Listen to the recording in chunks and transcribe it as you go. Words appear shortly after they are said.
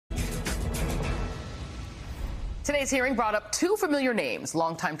Today's hearing brought up two familiar names,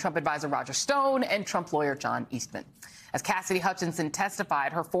 longtime Trump advisor Roger Stone and Trump lawyer John Eastman. As Cassidy Hutchinson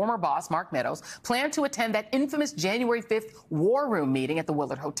testified, her former boss, Mark Meadows, planned to attend that infamous January 5th war room meeting at the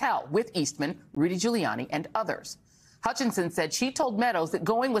Willard Hotel with Eastman, Rudy Giuliani, and others. Hutchinson said she told Meadows that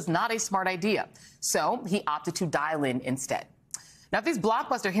going was not a smart idea, so he opted to dial in instead. Now, if these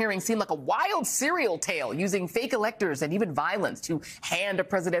blockbuster hearings seem like a wild serial tale using fake electors and even violence to hand a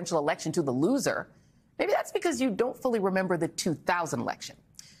presidential election to the loser, maybe that's because you don't fully remember the 2000 election.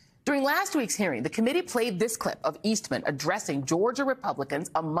 During last week's hearing, the committee played this clip of Eastman addressing Georgia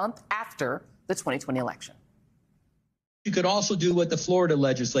Republicans a month after the 2020 election. You could also do what the Florida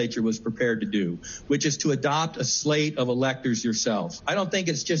legislature was prepared to do, which is to adopt a slate of electors yourself. I don't think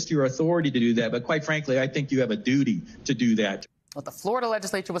it's just your authority to do that, but quite frankly, I think you have a duty to do that. What the Florida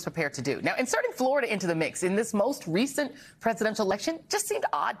legislature was prepared to do. Now, inserting Florida into the mix in this most recent presidential election just seemed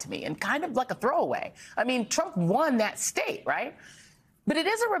odd to me and kind of like a throwaway. I mean, Trump won that state, right? But it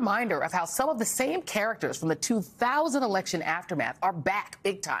is a reminder of how some of the same characters from the 2000 election aftermath are back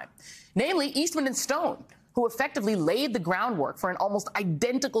big time, namely Eastman and Stone, who effectively laid the groundwork for an almost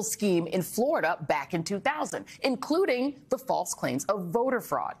identical scheme in Florida back in 2000, including the false claims of voter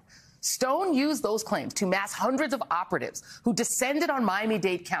fraud. Stone used those claims to mass hundreds of operatives who descended on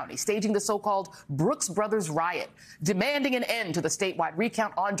Miami-Dade County, staging the so-called Brooks Brothers riot, demanding an end to the statewide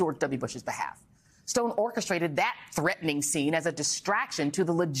recount on George W. Bush's behalf. Stone orchestrated that threatening scene as a distraction to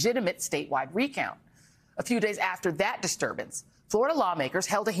the legitimate statewide recount. A few days after that disturbance, Florida lawmakers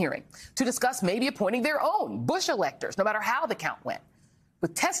held a hearing to discuss maybe appointing their own Bush electors, no matter how the count went,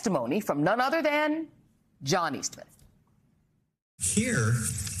 with testimony from none other than John Eastman. Here,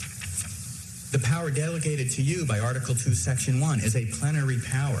 the power delegated to you by Article 2, Section 1 is a plenary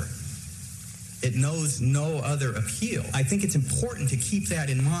power. It knows no other appeal. I think it's important to keep that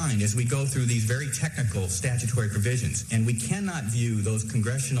in mind as we go through these very technical statutory provisions. And we cannot view those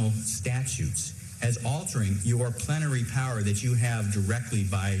congressional statutes as altering your plenary power that you have directly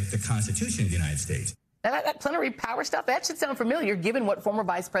by the Constitution of the United States. Now, that plenary power stuff, that should sound familiar, given what former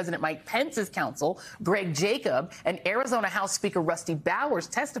Vice President Mike Pence's counsel, Greg Jacob, and Arizona House Speaker Rusty Bowers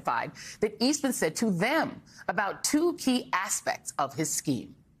testified that Eastman said to them about two key aspects of his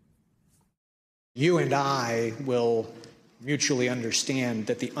scheme. You and I will mutually understand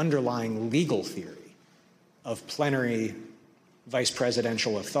that the underlying legal theory of plenary vice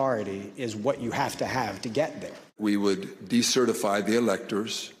presidential authority is what you have to get there. We would decertify the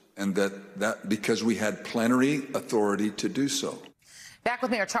electors, and that because we had plenary authority to do so. Back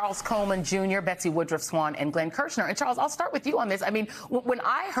with me are Charles Coleman Jr., Betsy Woodruff Swan, and Glenn Kirshner. And Charles, I'll start with you on this. I mean, when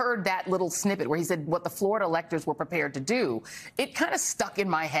I heard that little snippet where he said what the Florida electors were prepared to do, it kind of stuck in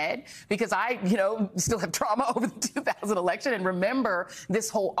my head because I, still have trauma over the 2000 election and remember this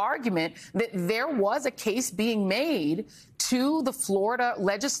whole argument that there was a case being made to the Florida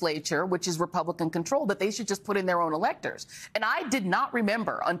legislature, which is Republican controlled, that they should just put in their own electors. And I did not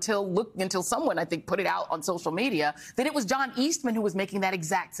remember until someone, I think, put it out on social media that it was John Eastman who was making that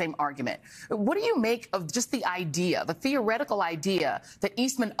exact same argument. What do you make of just the idea, the theoretical idea that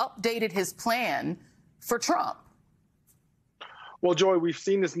Eastman updated his plan for Trump? Well, Joy, we've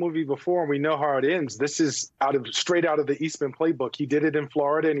seen this movie before and we know how it ends. This is straight out of the Eastman playbook. He did it in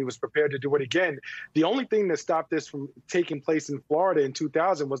Florida and he was prepared to do it again. The only thing that stopped this from taking place in Florida in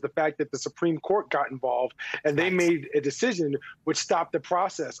 2000 was the fact that the Supreme Court got involved and they made a decision which stopped the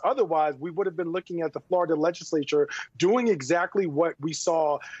process. Otherwise, we would have been looking at the Florida legislature doing exactly what we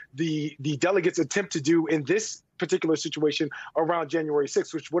saw the delegates attempt to do in this particular situation around January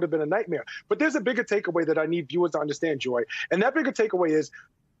 6th, which would have been a nightmare. But there's a bigger takeaway that I need viewers to understand, Joy. And that bigger takeaway is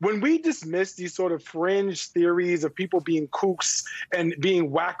when we dismiss these sort of fringe theories of people being kooks and being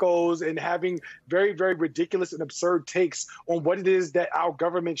wackos and having very, very ridiculous and absurd takes on what it is that our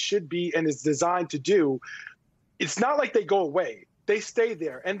government should be and is designed to do, it's not like they go away. They stay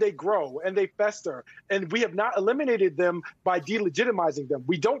there and they grow and they fester. And we have not eliminated them by delegitimizing them.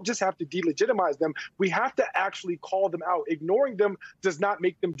 We don't just have to delegitimize them. We have to actually call them out. Ignoring them does not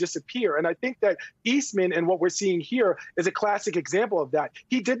make them disappear. And I think that Eastman and what we're seeing here is a classic example of that.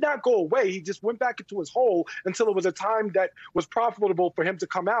 He did not go away. He just went back into his hole until it was a time that was profitable for him to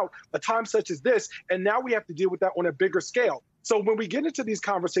come out, a time such as this. And now we have to deal with that on a bigger scale. So when we get into these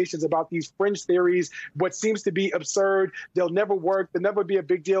conversations about these fringe theories, what seems to be absurd, they'll never work, they'll never be a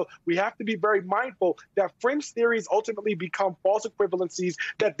big deal, we have to be very mindful that fringe theories ultimately become false equivalencies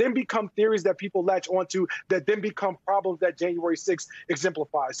that then become theories that people latch onto, that then become problems that January 6th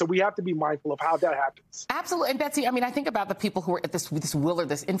exemplifies. So we have to be mindful of how that happens. Absolutely. And Betsy, I mean, I think about the people who were at this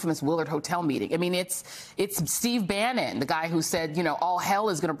infamous Willard Hotel meeting. I mean, it's Steve Bannon, the guy who said, you know, all hell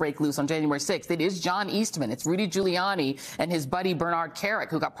is going to break loose on January 6th. It is John Eastman. It's Rudy Giuliani and his buddy Bernard Kerik,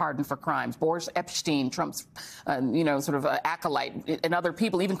 who got pardoned for crimes. Boris Epstein, Trump's, acolyte, and other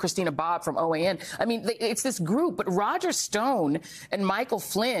people, even Christina Bobb from OAN. I mean, it's this group. But Roger Stone and Michael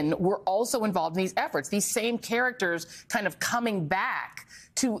Flynn were also involved in these efforts. These same characters kind of coming back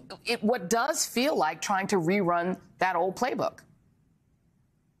to what does feel like trying to rerun that old playbook.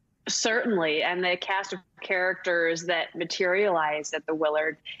 Certainly. And the cast of characters that materialized at the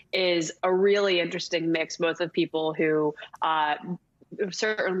Willard is a really interesting mix, both of people who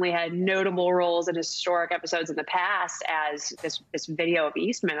certainly had notable roles in historic episodes in the past, as this video of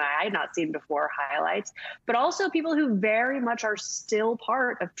Eastman I had not seen before highlights, but also people who very much are still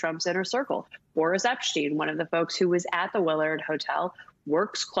part of Trump's inner circle. Boris Epstein, one of the folks who was at the Willard Hotel,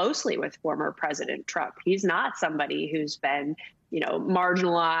 works closely with former President Trump. He's not somebody who's been,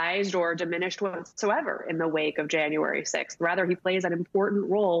 marginalized or diminished whatsoever in the wake of January 6th. Rather, he plays an important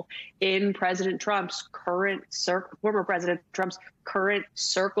role in President Trump's former President Trump's current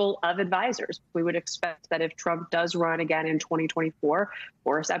circle of advisors. We would expect that if Trump does run again in 2024,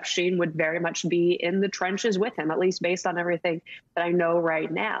 Boris Epstein would very much be in the trenches with him, at least based on everything that I know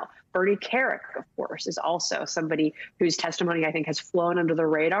right now. Bernie Kerik, of course, is also somebody whose testimony I think has flown under the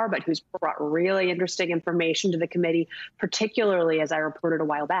radar, but who's brought really interesting information to the committee, particularly, as I reported a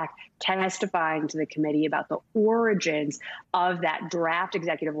while back, testifying to the committee about the origins of that draft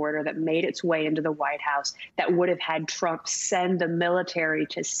executive order that made its way into the White House that would have had Trump send the military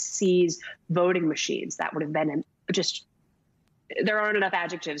to seize voting machines. That would have been there aren't enough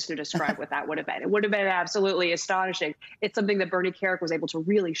adjectives to describe what that would have been. It would have been absolutely astonishing. It's something that Bernie Kerik was able to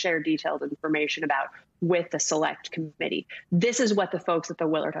really share detailed information about with the select committee. This is what the folks at the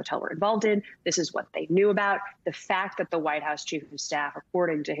Willard Hotel were involved in. This is what they knew about. The fact that the White House chief of staff,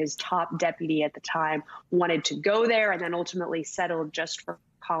 according to his top deputy at the time, wanted to go there and then ultimately settled just for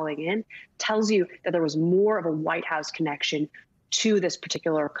calling in, tells you that there was more of a White House connection to this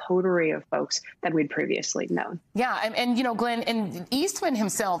particular coterie of folks than we'd previously known. Yeah, and Glenn, and Eastman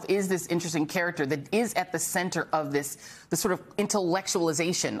himself is this interesting character that is at the center of the sort of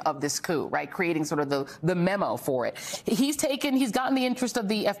intellectualization of this coup, right? Creating sort of the memo for it. He's gotten the interest of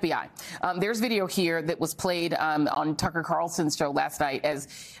the FBI. There's video here that was played on Tucker Carlson's show last night as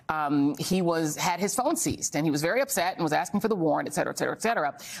he had his phone seized, and he was very upset and was asking for the warrant, et cetera, et cetera, et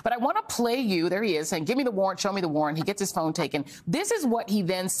cetera. But I want to play you. There he is saying, "Give me the warrant, show me the warrant." He gets his phone taken. This is what he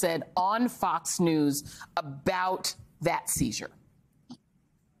then said on Fox News about that seizure.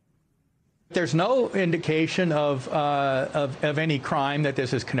 There's no indication of any crime that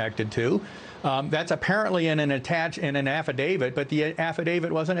this is connected to. That's apparently in an affidavit, but the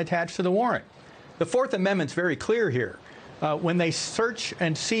affidavit wasn't attached to the warrant. The Fourth Amendment's very clear here. When they search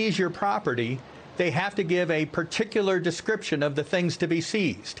and seize your property, they have to give a particular description of the things to be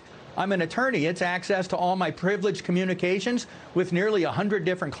seized. I'm an attorney. It's access to all my privileged communications with nearly 100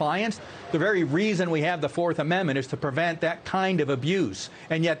 different clients. The very reason we have the Fourth Amendment is to prevent that kind of abuse,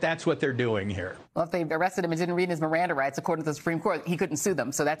 and yet that's what they're doing here. Well, if they arrested him and didn't read his Miranda rights, according to the Supreme Court, he couldn't sue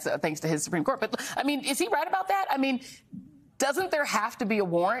them. So that's thanks to his Supreme Court. But, I mean, is he right about that? I mean, doesn't there have to be a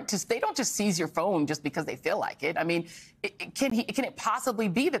warrant? They don't just seize your phone just because they feel like it. I mean, can it possibly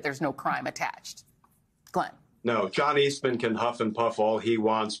be that there's no crime attached? Glenn. No, John Eastman can huff and puff all he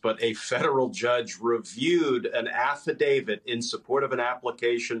wants, but a federal judge reviewed an affidavit in support of an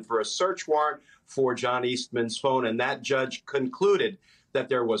application for a search warrant for John Eastman's phone, and that judge concluded that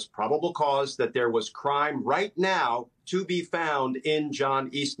there was probable cause, that there was crime right now to be found in John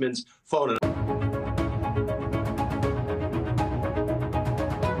Eastman's phone.